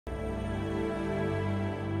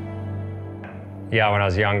Yeah, when I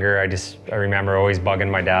was younger, I remember always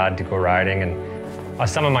bugging my dad to go riding, and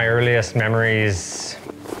some of my earliest memories,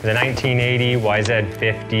 the 1980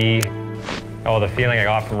 YZ50. Oh, the feeling I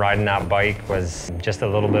got from riding that bike was just a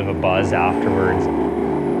little bit of a buzz afterwards.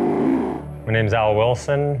 My name's Al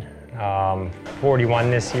Wilson,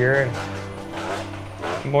 41 this year.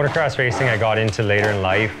 Motocross racing I got into later in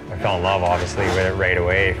life. I fell in love, obviously, with it right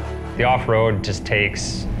away. The off-road just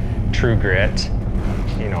takes true grit,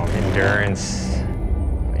 you know, endurance.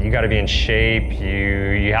 You got to be in shape.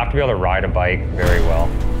 You have to be able to ride a bike very well.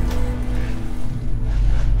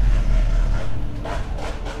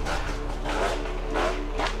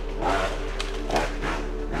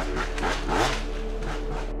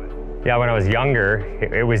 Yeah, when I was younger,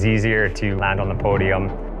 it was easier to land on the podium.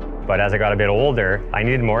 But as I got a bit older, I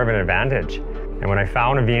needed more of an advantage. And when I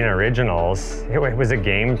found Avena Originals, it was a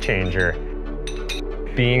game changer.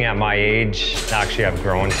 Being at my age, actually I've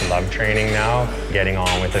grown to love training now, getting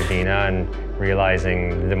on with Avena and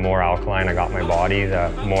realizing the more alkaline I got my body, the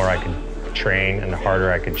more I could train and the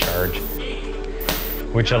harder I could charge.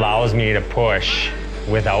 Which allows me to push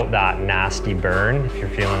without that nasty burn. If you're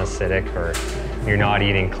feeling acidic or you're not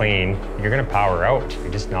eating clean, you're gonna power out.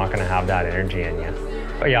 You're just not gonna have that energy in you.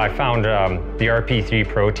 But yeah, I found the RP3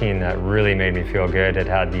 protein that really made me feel good. It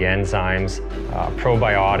had the enzymes,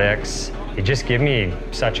 probiotics. It just gave me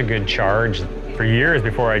such a good charge. For years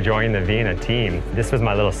before I joined the Avena team, this was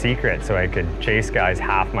my little secret so I could chase guys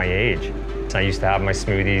half my age. I used to have my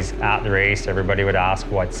smoothies at the race. Everybody would ask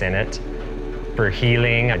what's in it. For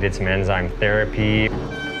healing, I did some enzyme therapy.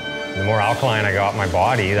 The more alkaline I got my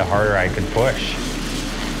body, the harder I could push.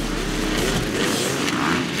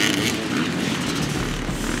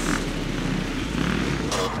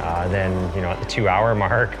 Then, you know, at the 2-hour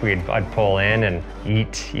mark, I'd pull in and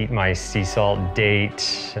eat my sea salt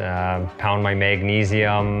date, pound my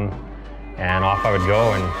magnesium, and off I would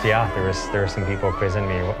go. And yeah, there were some people quizzing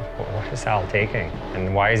me, what is Al taking?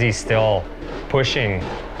 And why is he still pushing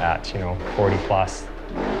at, 40 plus?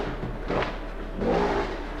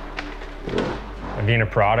 Avena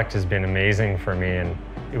product has been amazing for me, and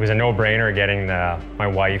it was a no-brainer getting my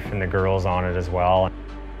wife and the girls on it as well.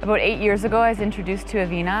 About 8 years ago, I was introduced to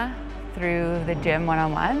Avena through the gym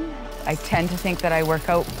one-on-one. I tend to think that I work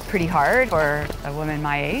out pretty hard for a woman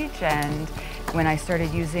my age, and when I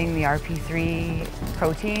started using the RP3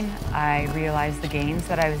 protein, I realized the gains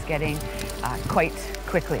that I was getting quite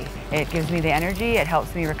quickly. It gives me the energy, it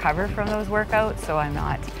helps me recover from those workouts so I'm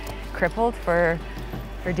not crippled for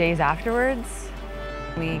days afterwards.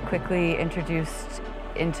 We quickly introduced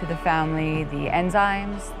into the family the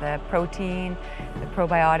enzymes, the protein, the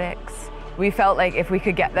probiotics. We felt like if we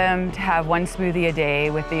could get them to have one smoothie a day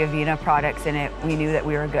with the Avena products in it, we knew that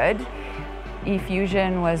we were good.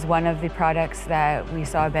 E-Fusion was one of the products that we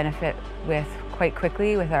saw a benefit with quite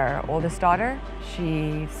quickly with our oldest daughter.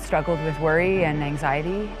 She struggled with worry and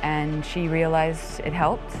anxiety, and she realized it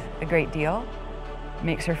helped a great deal.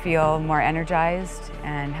 Makes her feel more energized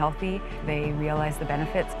and healthy. They realize the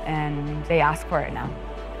benefits and they ask for it now.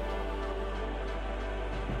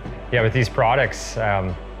 Yeah, with these products,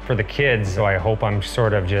 for the kids, so I hope I'm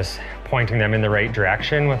sort of just pointing them in the right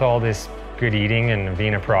direction with all this good eating and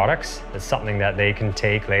Avena products. It's something that they can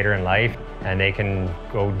take later in life and they can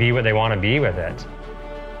go be what they want to be with it.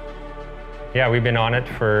 Yeah, we've been on it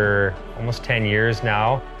for almost 10 years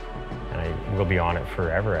now, and I will be on it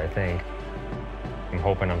forever, I think. I'm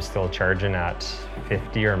hoping I'm still charging at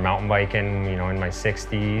 50 or mountain biking, in my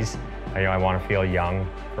 60s. I want to feel young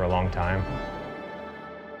for a long time.